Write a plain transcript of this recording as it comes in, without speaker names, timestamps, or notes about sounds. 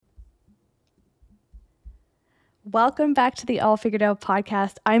Welcome back to the All Figured Out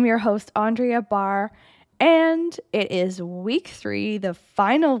podcast. I'm your host, Andrea Barr, and it is week 3, the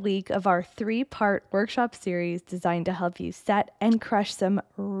final week of our 3-part workshop series designed to help you set and crush some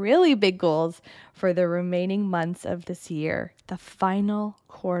really big goals for the remaining months of this year, the final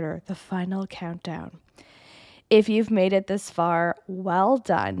quarter, the final countdown. If you've made it this far, well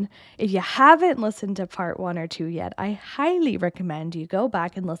done. If you haven't listened to part 1 or 2 yet, I highly recommend you go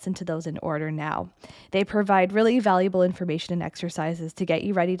back and listen to those in order now. They provide really valuable information and exercises to get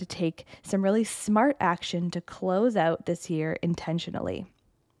you ready to take some really smart action to close out this year intentionally.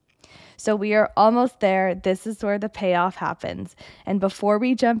 So we are almost there. This is where the payoff happens. And before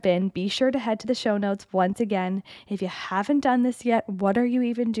we jump in, be sure to head to the show notes once again. If you haven't done this yet, what are you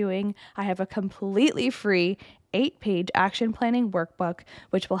even doing? I have a completely free 8-page action planning workbook,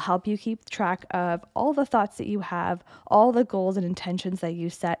 which will help you keep track of all the thoughts that you have, all the goals and intentions that you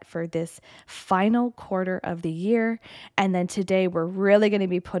set for this final quarter of the year. And then today, we're really going to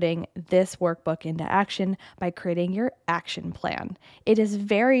be putting this workbook into action by creating your action plan. It is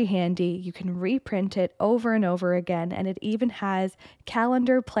very handy. You can reprint it over and over again, and it even has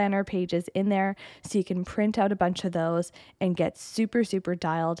calendar planner pages in there, so you can print out a bunch of those and get super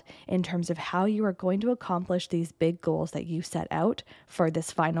dialed in terms of how you are going to accomplish these big goals that you set out for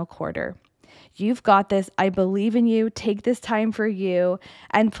this final quarter. You've got this. I believe in you. Take this time for you.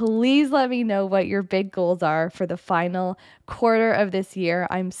 And please let me know what your big goals are for the final quarter of this year.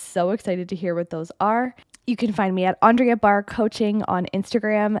 I'm so excited to hear what those are. You can find me at Andrea Barr Coaching on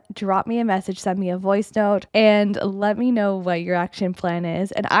Instagram. Drop me a message, send me a voice note, and let me know what your action plan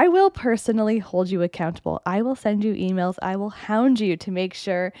is. And I will personally hold you accountable. I will send you emails. I will hound you to make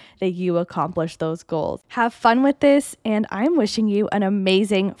sure that you accomplish those goals. Have fun with this, and I'm wishing you an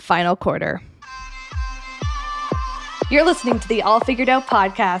amazing final quarter. You're listening to the All Figured Out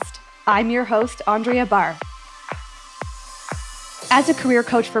podcast. I'm your host, Andrea Barr. As a career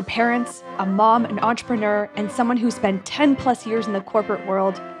coach for parents, a mom, an entrepreneur, and someone who spent 10 plus years in the corporate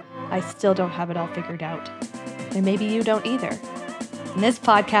world, I still don't have it all figured out. And maybe you don't either. In this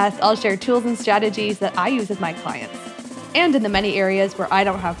podcast, I'll share tools and strategies that I use with my clients. And in the many areas where I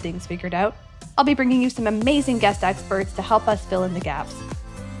don't have things figured out, I'll be bringing you some amazing guest experts to help us fill in the gaps.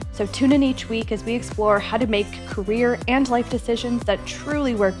 So tune in each week as we explore how to make career and life decisions that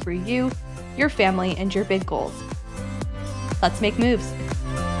truly work for you, your family, and your big goals. Let's make moves.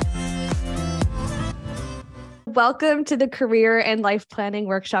 Welcome to the Career and Life Planning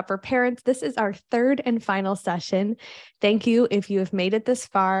Workshop for Parents. This is our 3rd and final session. Thank you if you have made it this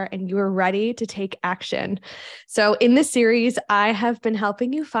far and you are ready to take action. So in this series, I have been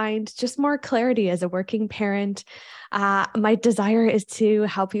helping you find just more clarity as a working parent. My desire is to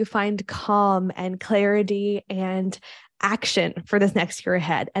help you find calm and clarity and action for this next year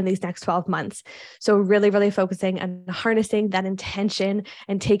ahead and these next 12 months. So really focusing on harnessing that intention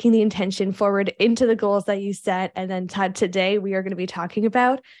and taking the intention forward into the goals that you set. And then today we are going to be talking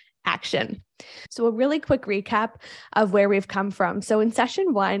about action. So a really quick recap of where we've come from. So in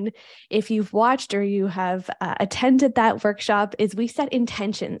session 1, if you've watched or you have attended that workshop, is we set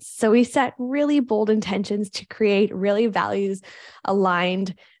intentions. So we set really bold intentions to create really values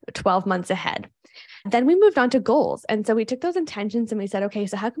aligned 12 months ahead. Then we moved on to goals. And so we took those intentions and we said, okay,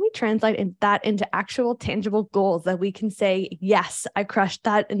 so how can we translate that into actual tangible goals that we can say, yes, I crushed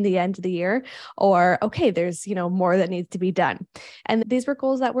that in the end of the year, or okay, there's, more that needs to be done. And these were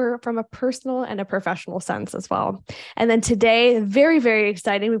goals that were from a personal and a professional sense as well. And then today, very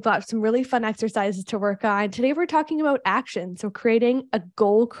exciting. We've got some really fun exercises to work on. Today, we're talking about action. So creating a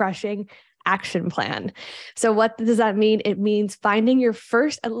goal crushing action plan. So what does that mean? It means finding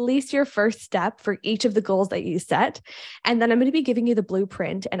at least your first step for each of the goals that you set. And then I'm going to be giving you the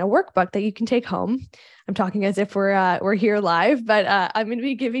blueprint and a workbook that you can take home. I'm talking as if we're here live, but I'm going to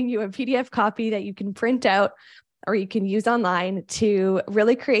be giving you a PDF copy that you can print out or you can use online to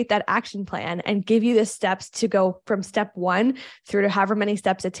really create that action plan and give you the steps to go from step 1 through to however many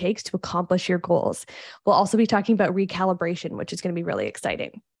steps it takes to accomplish your goals. We'll also be talking about recalibration, which is going to be really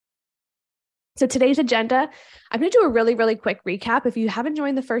exciting. So today's agenda, I'm going to do a really quick recap. If you haven't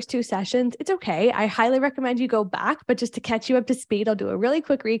joined the first 2 sessions, it's okay. I highly recommend you go back, but just to catch you up to speed, I'll do a really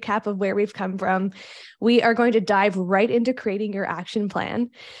quick recap of where we've come from. We are going to dive right into creating your action plan.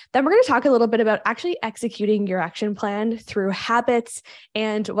 Then we're going to talk a little bit about actually executing your action plan through habits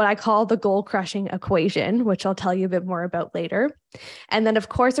and what I call the goal crushing equation, which I'll tell you a bit more about later. And then, of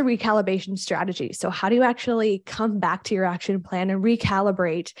course, a recalibration strategy. So how do you actually come back to your action plan and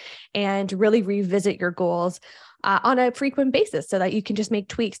recalibrate and really revisit your goals on a frequent basis so that you can just make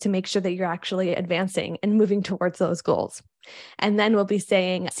tweaks to make sure that you're actually advancing and moving towards those goals. And then we'll be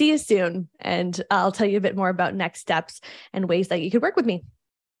saying, see you soon. And I'll tell you a bit more about next steps and ways that you could work with me.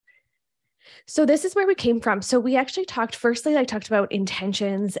 So this is where we came from. So we actually firstly, I talked about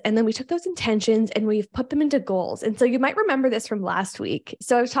intentions, and then we took those intentions and we've put them into goals. And so you might remember this from last week.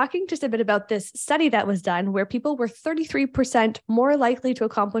 So I was talking just a bit about this study that was done where people were 33% more likely to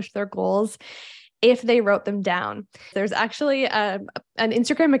accomplish their goals if they wrote them down. There's actually an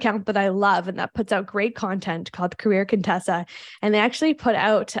Instagram account that I love and that puts out great content called Career Contessa. And they actually put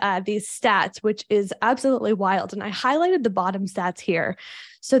out these stats, which is absolutely wild. And I highlighted the bottom stats here.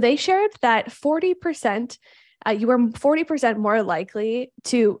 So they shared that 40%, you were 40% more likely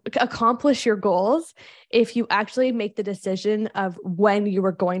to accomplish your goals if you actually make the decision of when you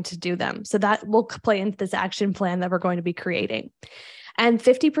were going to do them. So that will play into this action plan that we're going to be creating. And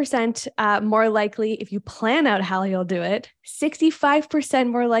 50% more likely if you plan out how you'll do it, 65%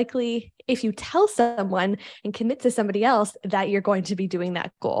 more likely if you tell someone and commit to somebody else that you're going to be doing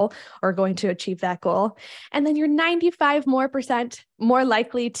that goal or going to achieve that goal. And then you're 95% more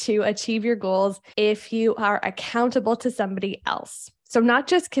likely to achieve your goals if you are accountable to somebody else. So not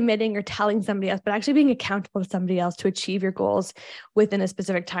just committing or telling somebody else, but actually being accountable to somebody else to achieve your goals within a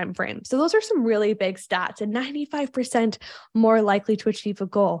specific time frame. So those are some really big stats, and 95% more likely to achieve a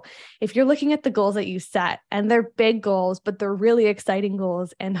goal. If you're looking at the goals that you set and they're big goals, but they're really exciting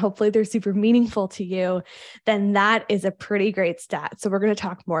goals, and hopefully they're super meaningful to you, then that is a pretty great stat. So we're going to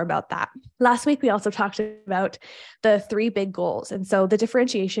talk more about that. Last week, we also talked about the 3 big goals. And so the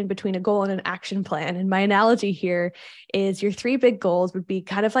differentiation between a goal and an action plan. And my analogy here is your 3 big goals would be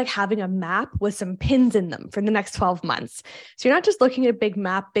kind of like having a map with some pins in them for the next 12 months. So you're not just looking at a big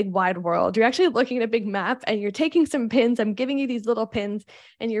map, big wide world. You're actually looking at a big map and you're taking some pins. I'm giving you these little pins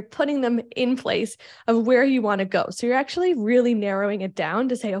and you're putting them in place of where you want to go. So you're actually really narrowing it down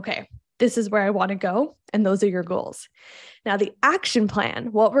to say, okay, this is where I want to go. And those are your goals. Now, the action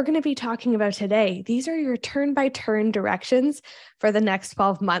plan, what we're going to be talking about today, these are your turn-by-turn directions for the next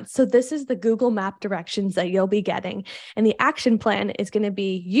 12 months. So this is the Google Map directions that you'll be getting. And the action plan is going to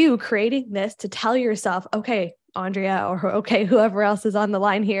be you creating this to tell yourself, okay, Andrea, or okay, whoever else is on the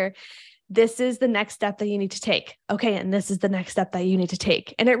line here, this is the next step that you need to take. Okay, and this is the next step that you need to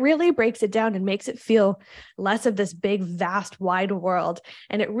take. And it really breaks it down and makes it feel less of this big, vast, wide world.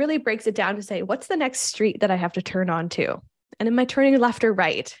 And it really breaks it down to say, what's the next street that I have to turn on to? And am I turning left or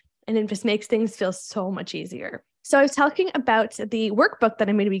right? And it just makes things feel so much easier. So I was talking about the workbook that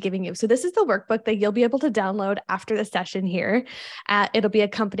I'm going to be giving you. So this is the workbook that you'll be able to download after the session here. It'll be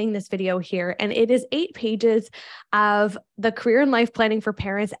accompanying this video here. And it is 8 pages of the Career and Life Planning for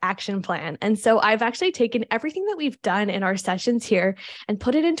Parents Action Plan. And so I've actually taken everything that we've done in our sessions here and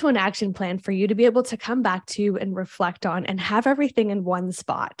put it into an action plan for you to be able to come back to and reflect on and have everything in one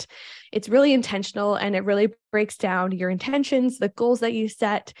spot. It's really intentional and it really breaks down your intentions, the goals that you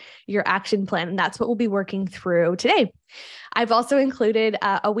set, your action plan. And that's what we'll be working through today. I've also included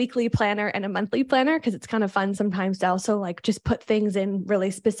a weekly planner and a monthly planner because it's kind of fun sometimes to also like just put things in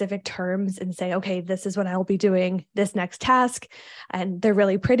really specific terms and say, okay, this is what I will be doing this next task. And they're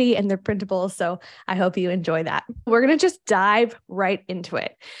really pretty and they're printable. So I hope you enjoy that. We're going to just dive right into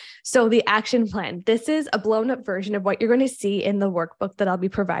it. So the action plan, this is a blown up version of what you're going to see in the workbook that I'll be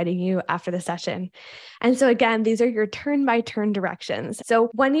providing you after the session. And so again, these are your turn-by-turn directions. So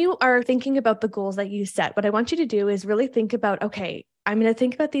when you are thinking about the goals that you set, what I want you to do is really think about, okay, I'm going to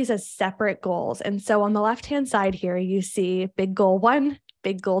think about these as separate goals. And so on the left-hand side here, you see big goal 1,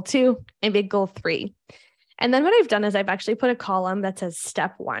 big goal 2, and big goal 3. And then what I've done is I've actually put a column that says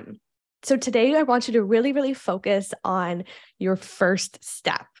step 1. So today I want you to really, really focus on your first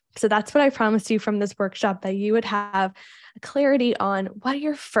step. So that's what I promised you from this workshop, that you would have clarity on what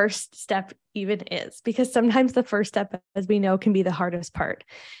your first step even is, because sometimes the first step, as we know, can be the hardest part.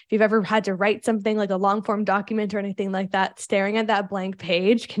 If you've ever had to write something like a long form document or anything like that, staring at that blank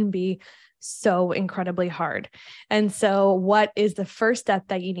page can be so incredibly hard. And so what is the first step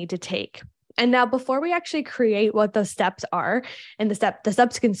that you need to take? And now before we actually create what those steps are and the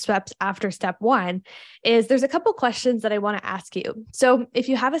subsequent steps after step 1 is there's a couple questions that I want to ask you. So if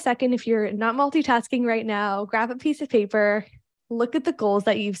you have a second, if you're not multitasking right now, grab a piece of paper, look at the goals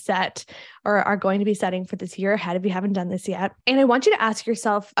that you've set or are going to be setting for this year ahead if you haven't done this yet. And I want you to ask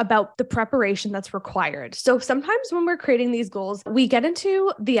yourself about the preparation that's required. So sometimes when we're creating these goals, we get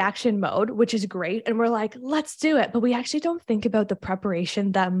into the action mode, which is great. And we're like, let's do it. But we actually don't think about the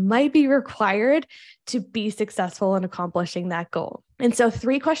preparation that might be required to be successful in accomplishing that goal. And so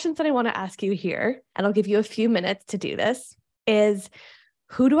 3 questions that I want to ask you here, and I'll give you a few minutes to do this, is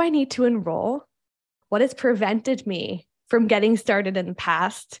who do I need to enroll? What has prevented me from getting started in the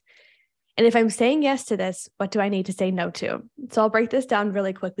past? And if I'm saying yes to this, what do I need to say no to? So I'll break this down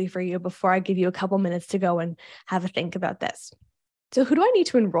really quickly for you before I give you a couple minutes to go and have a think about this. So who do I need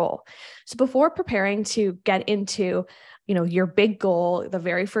to enroll? So before preparing to get into, your big goal, the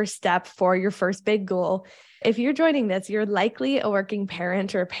very first step for your first big goal, if you're joining this, you're likely a working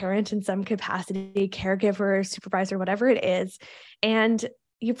parent or a parent in some capacity, caregiver, supervisor, whatever it is. And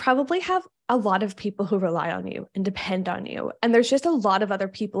you probably have a lot of people who rely on you and depend on you. And there's just a lot of other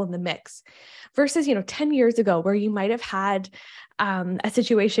people in the mix versus, 10 years ago, where you might have had a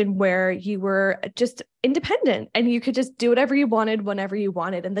situation where you were just independent and you could just do whatever you wanted, whenever you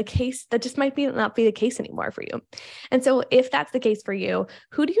wanted. And the case that just might not be the case anymore for you. And so if that's the case for you,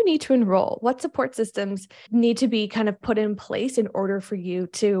 who do you need to enroll? What support systems need to be kind of put in place in order for you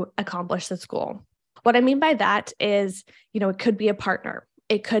to accomplish this goal? What I mean by that is, it could be a partner.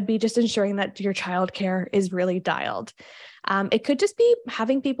 It could be just ensuring that your childcare is really dialed. It could just be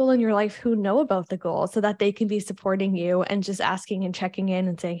having people in your life who know about the goal so that they can be supporting you and just asking and checking in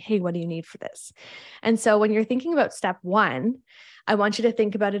and saying, hey, what do you need for this? And so when you're thinking about step one, I want you to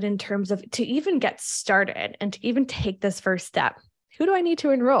think about it in terms of to even get started and to even take this first step. Who do I need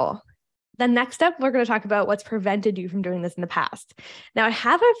to enroll? The next step, we're going to talk about what's prevented you from doing this in the past. Now, I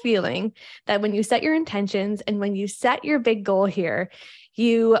have a feeling that when you set your intentions and when you set your big goal here,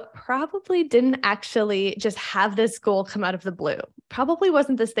 you probably didn't actually just have this goal come out of the blue. Probably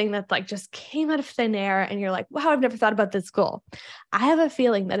wasn't this thing that just came out of thin air and you're like, wow, I've never thought about this goal. I have a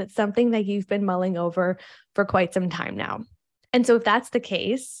feeling that it's something that you've been mulling over for quite some time now. And so if that's the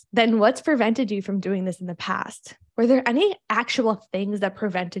case, then what's prevented you from doing this in the past? Were there any actual things that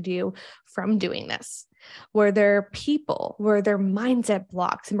prevented you from doing this? Were there people? Were there mindset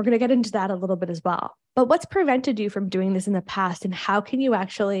blocks? And we're going to get into that a little bit as well. But what's prevented you from doing this in the past? And how can you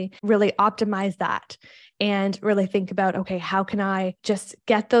actually really optimize that and really think about, okay, how can I just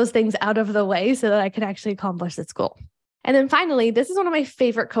get those things out of the way so that I can actually accomplish this goal? And then finally, this is one of my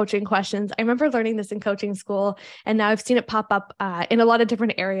favorite coaching questions. I remember learning this in coaching school, and now I've seen it pop up in a lot of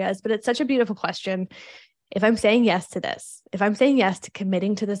different areas, but it's such a beautiful question. If I'm saying yes to this, if I'm saying yes to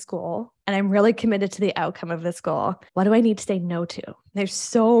committing to this goal, and I'm really committed to the outcome of this goal, what do I need to say no to? There's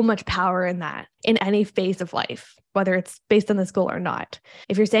so much power in that in any phase of life, whether it's based on this goal or not.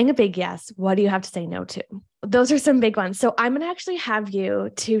 If you're saying a big yes, what do you have to say no to? Those are some big ones. So I'm going to actually have you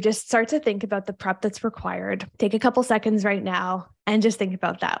to just start to think about the prep that's required. Take a couple seconds right now and just think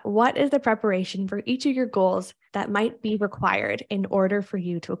about that. What is the preparation for each of your goals that might be required in order for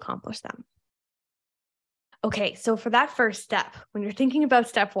you to accomplish them? Okay, so for that first step, when you're thinking about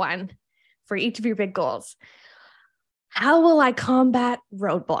step one for each of your big goals, how will I combat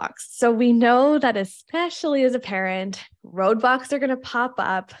roadblocks? So we know that especially as a parent, roadblocks are going to pop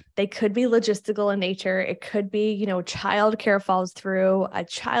up. They could be logistical in nature. It could be, childcare falls through, a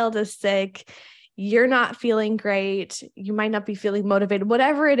child is sick, you're not feeling great, you might not be feeling motivated,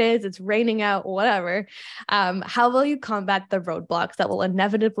 whatever it is, it's raining out, whatever. How will you combat the roadblocks that will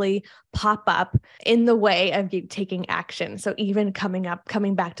inevitably pop up in the way of you taking action? So even coming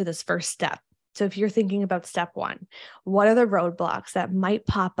back to this first step. So if you're thinking about step one, what are the roadblocks that might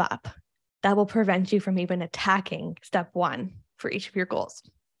pop up that will prevent you from even attacking step one for each of your goals?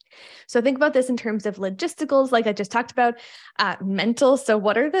 So think about this in terms of logisticals, like I just talked about, mental. So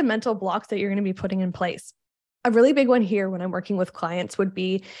what are the mental blocks that you're going to be putting in place? A really big one here when I'm working with clients would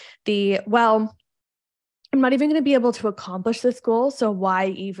be I'm not even going to be able to accomplish this goal. So why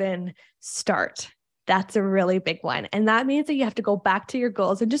even start? That's a really big one. And that means that you have to go back to your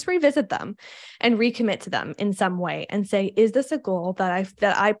goals and just revisit them and recommit to them in some way and say, is this a goal that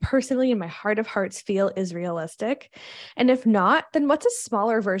I personally in my heart of hearts feel is realistic? And if not, then what's a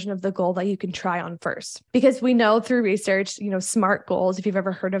smaller version of the goal that you can try on first? Because we know through research, SMART goals, if you've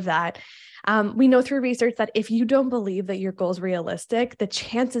ever heard of that, we know through research that if you don't believe that your goal is realistic, the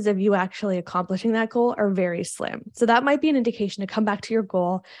chances of you actually accomplishing that goal are very slim. So that might be an indication to come back to your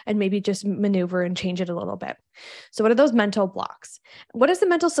goal and maybe just maneuver and change it a little bit. So what are those mental blocks? What is the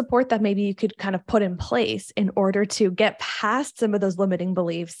mental support that maybe you could kind of put in place in order to get past some of those limiting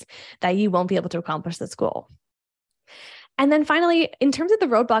beliefs that you won't be able to accomplish this goal? And then finally, in terms of the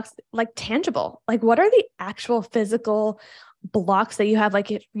roadblocks, like tangible, like what are the actual physical blocks that you have?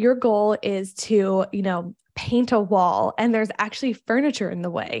 Like if your goal is to, paint a wall and there's actually furniture in the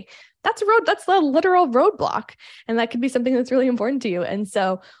way, that's a literal roadblock. And that could be something that's really important to you. And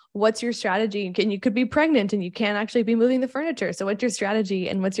so what's your strategy? You could be pregnant and you can't actually be moving the furniture. So what's your strategy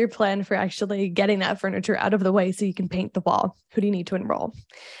and what's your plan for actually getting that furniture out of the way so you can paint the wall? Who do you need to enroll?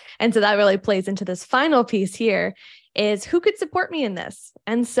 And so that really plays into this final piece here is who could support me in this?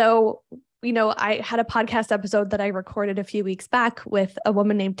 And so I had a podcast episode that I recorded a few weeks back with a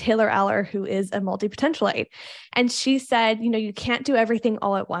woman named Taylor Eller, who is a multi-potentialite. And she said, you can't do everything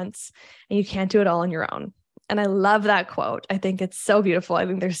all at once and you can't do it all on your own. And I love that quote. I think it's so beautiful. I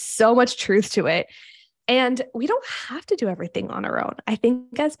think there's so much truth to it. And we don't have to do everything on our own. I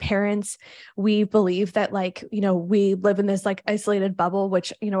think as parents, we believe that we live in this isolated bubble,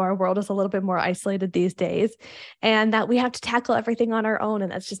 which, our world is a little bit more isolated these days, and that we have to tackle everything on our own.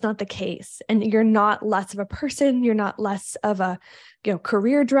 And that's just not the case. And you're not less of a person. You're not less of a,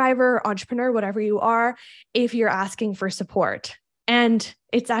 career driver, entrepreneur, whatever you are, if you're asking for support. And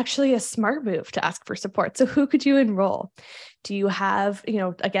it's actually a smart move to ask for support. So who could you enroll? Do you have,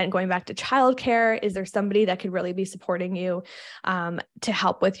 again, going back to childcare, is there somebody that could really be supporting you to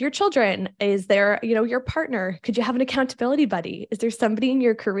help with your children? Is there, your partner? Could you have an accountability buddy? Is there somebody in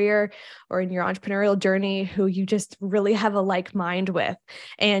your career or in your entrepreneurial journey who you just really have a like mind with?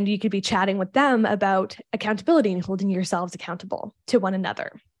 And you could be chatting with them about accountability and holding yourselves accountable to one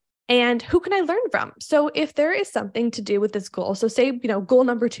another. And who can I learn from? So if there is something to do with this goal, so say, goal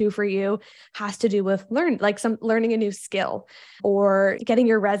number 2 for you has to do with learning a new skill or getting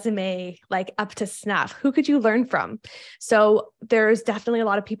your resume up to snuff. Who could you learn from? So there's definitely a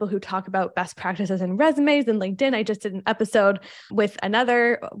lot of people who talk about best practices in resumes and LinkedIn. I just did an episode with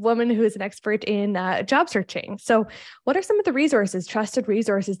another woman who is an expert in job searching. So what are some of the trusted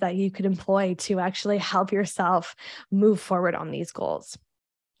resources that you could employ to actually help yourself move forward on these goals?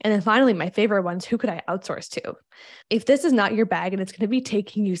 And then finally, my favorite ones, who could I outsource to? If this is not your bag and it's going to be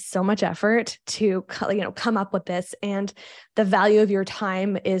taking you so much effort to, come up with this, and the value of your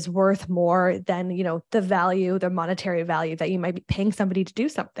time is worth more than, the monetary value that you might be paying somebody to do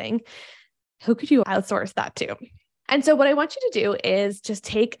something, who could you outsource that to? And so what I want you to do is just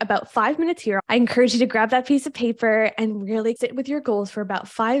take about 5 minutes here. I encourage you to grab that piece of paper and really sit with your goals for about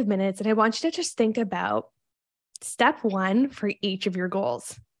 5 minutes. And I want you to just think about step 1 for each of your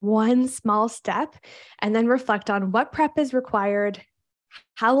goals. One small step, and then reflect on what prep is required,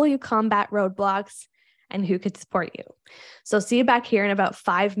 how will you combat roadblocks, and who could support you. So see you back here in about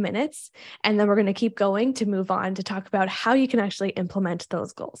 5 minutes, and then we're going to keep going to move on to talk about how you can actually implement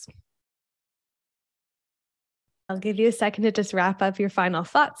those goals. I'll give you a second to just wrap up your final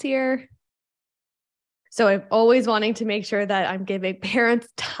thoughts here. So I'm always wanting to make sure that I'm giving parents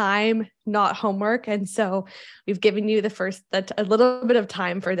time, not homework. And so we've given you a little bit of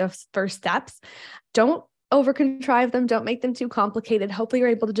time for those first steps. Don't over contrive them. Don't make them too complicated. Hopefully you're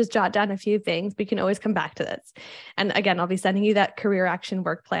able to just jot down a few things, but you can always come back to this. And again, I'll be sending you that career action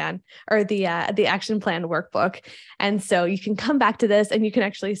work plan or the action plan workbook. And so you can come back to this and you can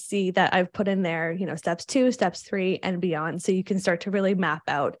actually see that I've put in there, steps 2, steps 3, and beyond. So you can start to really map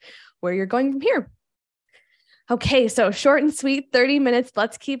out where you're going from here. Okay, so short and sweet, 30 minutes.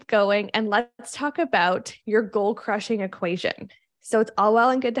 Let's keep going. And let's talk about your goal crushing equation. So it's all well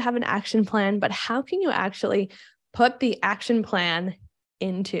and good to have an action plan, but how can you actually put the action plan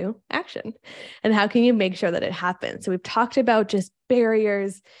into action? And how can you make sure that it happens? So we've talked about just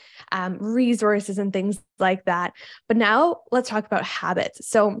barriers, resources, and things like that. But now let's talk about habits.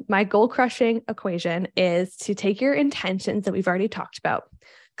 So my goal crushing equation is to take your intentions that we've already talked about,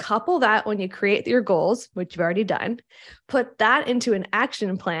 couple that when you create your goals, which you've already done, put that into an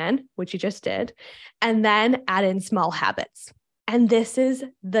action plan, which you just did, and then add in small habits. And this is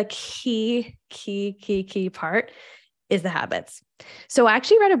the key part, is the habits. So I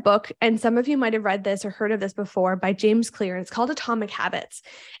actually read a book, and some of you might have read this or heard of this before, by James Clear, and it's called Atomic Habits.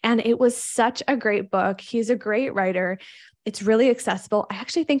 And it was such a great book. He's a great writer. It's really accessible. I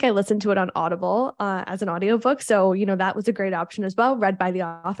actually think I listened to it on Audible as an audiobook. So, that was a great option as well, read by the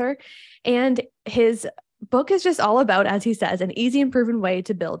author. And his book is just all about, as he says, an easy and proven way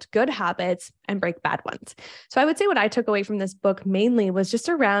to build good habits and break bad ones. So I would say what I took away from this book mainly was just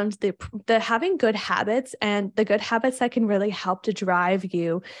around the having good habits, and the good habits that can really help to drive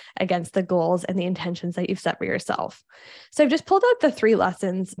you against the goals and the intentions that you've set for yourself. So I've just pulled out the 3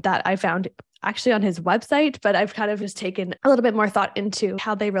 lessons that I found actually on his website, but I've kind of just taken a little bit more thought into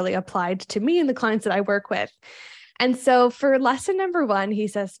how they really applied to me and the clients that I work with. And so for lesson number 1, he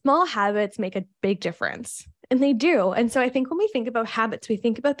says, small habits make a big difference. And they do. And so I think when we think about habits, we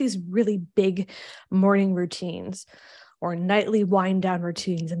think about these really big morning routines or nightly wind down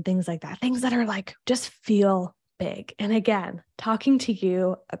routines and things like that, things that are just feel big. And again, talking to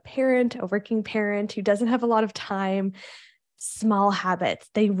you, a parent, a working parent who doesn't have a lot of time, small habits.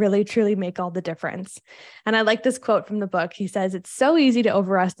 They really, truly make all the difference. And I like this quote from the book. He says, it's so easy to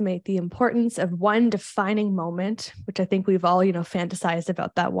overestimate the importance of one defining moment, which I think we've all, fantasized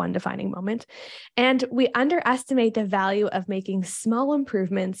about that one defining moment. And we underestimate the value of making small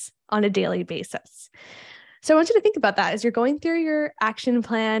improvements on a daily basis. So I want you to think about that as you're going through your action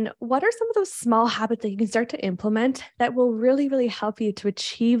plan. What are some of those small habits that you can start to implement that will really, really help you to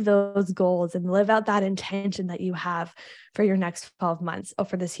achieve those goals and live out that intention that you have for your next 12 months or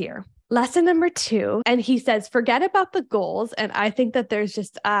for this year? Lesson number 2, and he says, forget about the goals. And I think that there's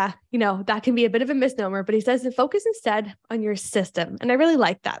just, that can be a bit of a misnomer, but he says to focus instead on your system. And I really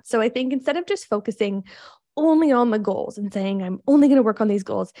like that. So I think instead of just focusing only on the goals and saying, I'm only going to work on these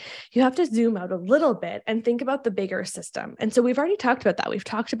goals, you have to zoom out a little bit and think about the bigger system. And so we've already talked about that. We've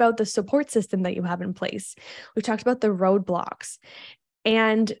talked about the support system that you have in place. We've talked about the roadblocks.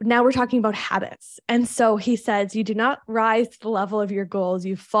 And now we're talking about habits. And so he says, you do not rise to the level of your goals,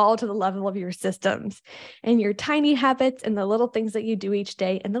 you fall to the level of your systems and your tiny habits and the little things that you do each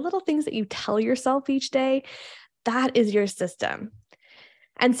day and the little things that you tell yourself each day. That is your system.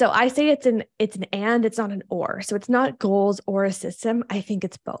 And so I say it's an and, it's not an or. So it's not goals or a system. I think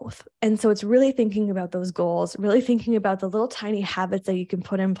it's both. And so it's really thinking about those goals, really thinking about the little tiny habits that you can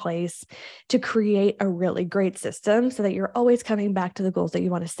put in place to create a really great system so that you're always coming back to the goals that you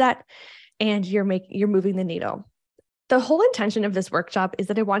want to set and you're moving the needle. The whole intention of this workshop is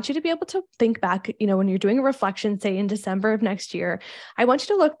that I want you to be able to think back, when you're doing a reflection, say in December of next year, I want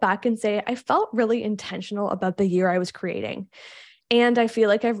you to look back and say, I felt really intentional about the year I was creating. And I feel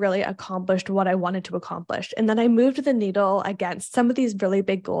like I've really accomplished what I wanted to accomplish. And then I moved the needle against some of these really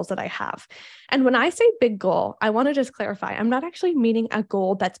big goals that I have. And when I say big goal, I want to just clarify, I'm not actually meaning a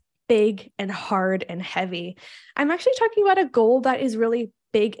goal that's big and hard and heavy. I'm actually talking about a goal that is really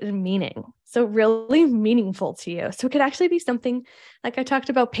big in meaning. So really meaningful to you. So it could actually be something like I talked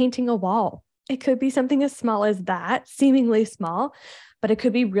about painting a wall. It could be something as small as that, seemingly small, but it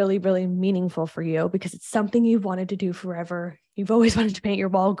could be really, really meaningful for you because it's something you've wanted to do forever. You've always wanted to paint your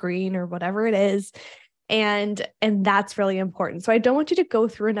wall green or whatever it is. And that's really important. So I don't want you to go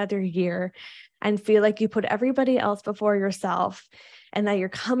through another year and feel like you put everybody else before yourself and that you're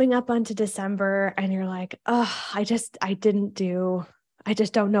coming up onto December and you're like, oh, I just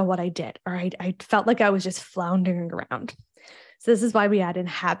don't know what I did. Or I felt like I was just floundering around. So this is why we add in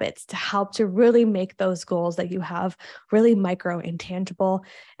habits to help to really make those goals that you have really micro and tangible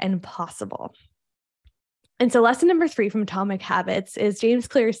and possible. And so lesson number 3 from Atomic Habits is James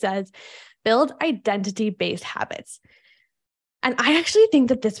Clear says, build identity-based habits. And I actually think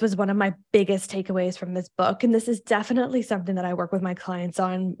that this was one of my biggest takeaways from this book. And this is definitely something that I work with my clients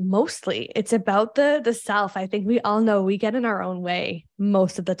on mostly. It's about the self. I think we all know we get in our own way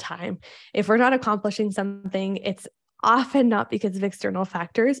most of the time. If we're not accomplishing something, it's often not because of external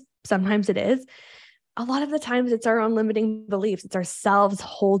factors. Sometimes it is. A lot of the times it's our own limiting beliefs. It's ourselves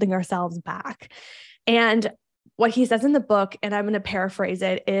holding ourselves back. And what he says in the book, and I'm going to paraphrase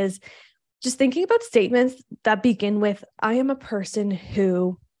it, is just thinking about statements that begin with, I am a person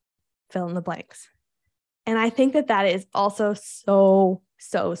who fill in the blanks. And I think that is also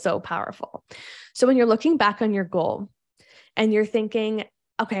so powerful. So when you're looking back on your goal and you're thinking,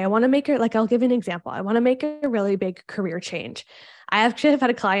 okay, I want to make it, like, I'll give you an example. I want to make a really big career change. I actually have had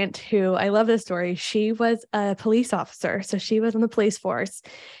a client who, I love this story. She was a police officer. So she was on the police force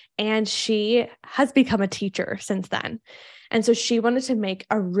and she has become a teacher since then. And so she wanted to make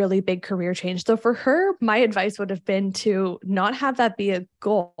a really big career change. So for her, my advice would have been to not have that be a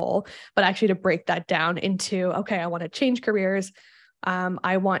goal, but actually to break that down into, okay, I want to change careers.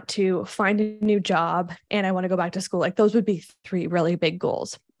 I want to find a new job and I want to go back to school. Like those would be 3 really big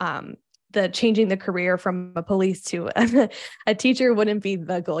goals. The changing the career from a police to a teacher wouldn't be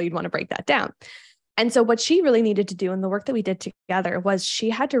the goal. You'd want to break that down. And so what she really needed to do in the work that we did together was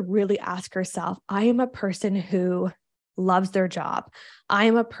she had to really ask herself, I am a person who loves their job. I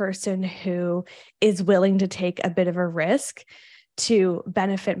am a person who is willing to take a bit of a risk to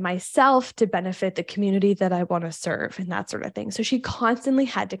benefit myself, to benefit the community that I want to serve and that sort of thing. So she constantly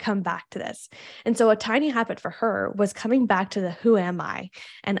had to come back to this. And so a tiny habit for her was coming back to the who am I?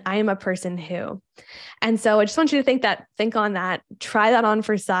 And I am a person who. And so I just want you to think on that, try that on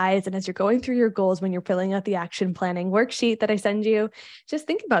for size. And as you're going through your goals, when you're filling out the action planning worksheet that I send you, just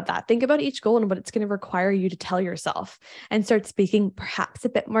think about that. Think about each goal and what it's going to require you to tell yourself and start speaking perhaps a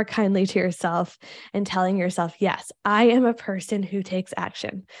bit more kindly to yourself and telling yourself, yes, I am a person who takes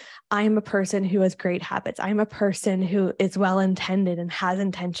action. I am a person who has great habits. I am a person who is well-intended and has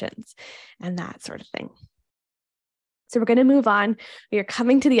intentions and that sort of thing. So we're going to move on. We are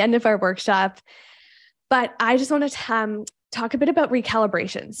coming to the end of our workshop. But I just want to talk a bit about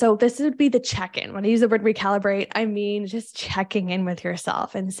recalibration. So this would be the check-in. When I use the word recalibrate, I mean just checking in with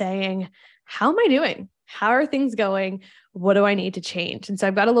yourself and saying, how am I doing? How are things going? What do I need to change? And so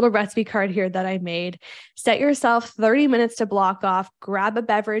I've got a little recipe card here that I made. Set yourself 30 minutes to block off, grab a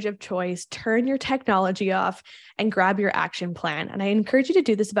beverage of choice, turn your technology off, and grab your action plan. And I encourage you to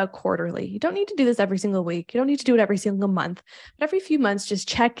do this about quarterly. You don't need to do this every single week. You don't need to do it every single month, but every few months, just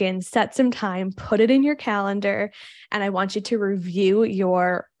check in, set some time, put it in your calendar. And I want you to review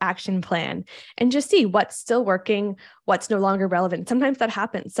your action plan and just see what's still working, what's no longer relevant. Sometimes that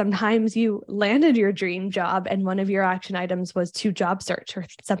happens. Sometimes you landed your dream job and one of your action items was to job search or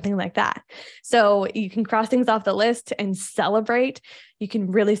something like that. So you can cross things off the list and celebrate. You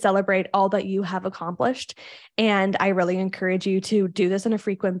can really celebrate all that you have accomplished. And I really encourage you to do this on a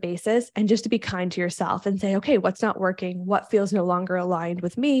frequent basis and just to be kind to yourself and say, okay, what's not working? What feels no longer aligned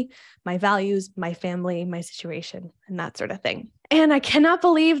with me, my values, my family, my situation, and that sort of thing. And I cannot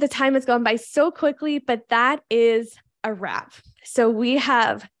believe the time has gone by so quickly, but that is a wrap. So we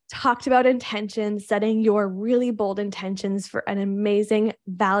have talked about intentions, setting your really bold intentions for an amazing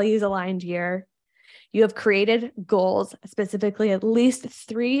values-aligned year. You have created goals, specifically at least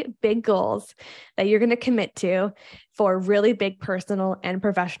 3 big goals that you're going to commit to for really big personal and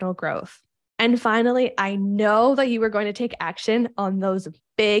professional growth. And finally, I know that you are going to take action on those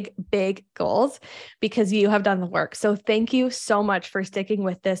big goals because you have done the work. So thank you so much for sticking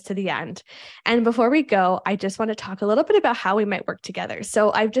with this to the end. And before we go, I just want to talk a little bit about how we might work together.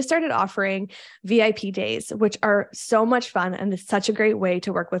 So I've just started offering VIP days, which are so much fun. And it's such a great way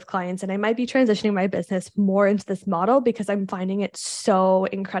to work with clients. And I might be transitioning my business more into this model because I'm finding it so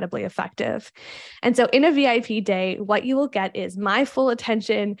incredibly effective. And so in a VIP day, what you will get is my full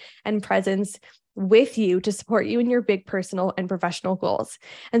attention and presence with you to support you in your big personal and professional goals.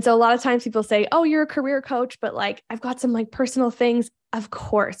 And so a lot of times people say, oh, you're a career coach, but like, I've got some like personal things. Of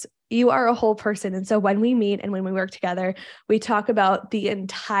course, you are a whole person. And so when we meet and when we work together, we talk about the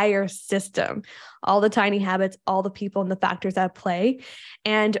entire system, all the tiny habits, all the people and the factors at play.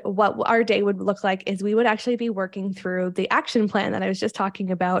 And what our day would look like is we would actually be working through the action plan that I was just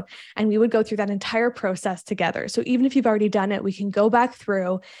talking about. And we would go through that entire process together. So even if you've already done it, we can go back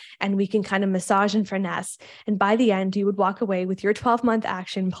through and we can kind of massage and finesse. And by the end, you would walk away with your 12-month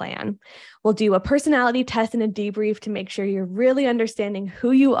action plan. We'll do a personality test and a debrief to make sure you're really understanding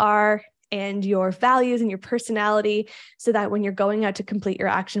who you are and your values and your personality so that when you're going out to complete your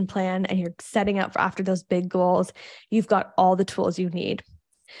action plan and you're setting out for after those big goals, you've got all the tools you need.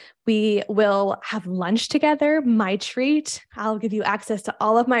 We will have lunch together, my treat. I'll give you access to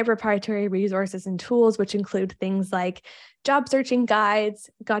all of my proprietary resources and tools, which include things like job searching guides,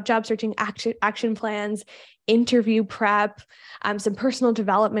 job searching action plans, interview prep, some personal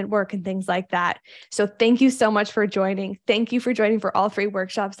development work and things like that. So thank you so much for joining. Thank you for joining for all 3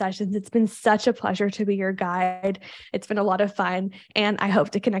 workshop sessions. It's been such a pleasure to be your guide. It's been a lot of fun, and I hope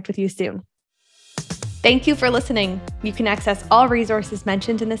to connect with you soon. Thank you for listening. You can access all resources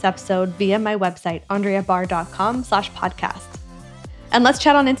mentioned in this episode via my website, andreabarr.com/podcast. And let's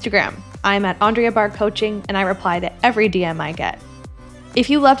chat on Instagram. I'm at Andrea Barr Coaching, and I reply to every DM I get. If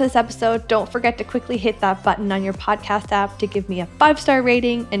you loved this episode, don't forget to quickly hit that button on your podcast app to give me a 5-star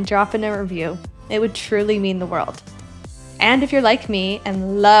rating and drop in a review. It would truly mean the world. And if you're like me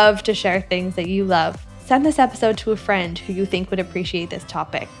and love to share things that you love, send this episode to a friend who you think would appreciate this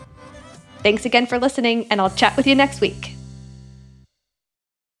topic. Thanks again for listening, and I'll chat with you next week.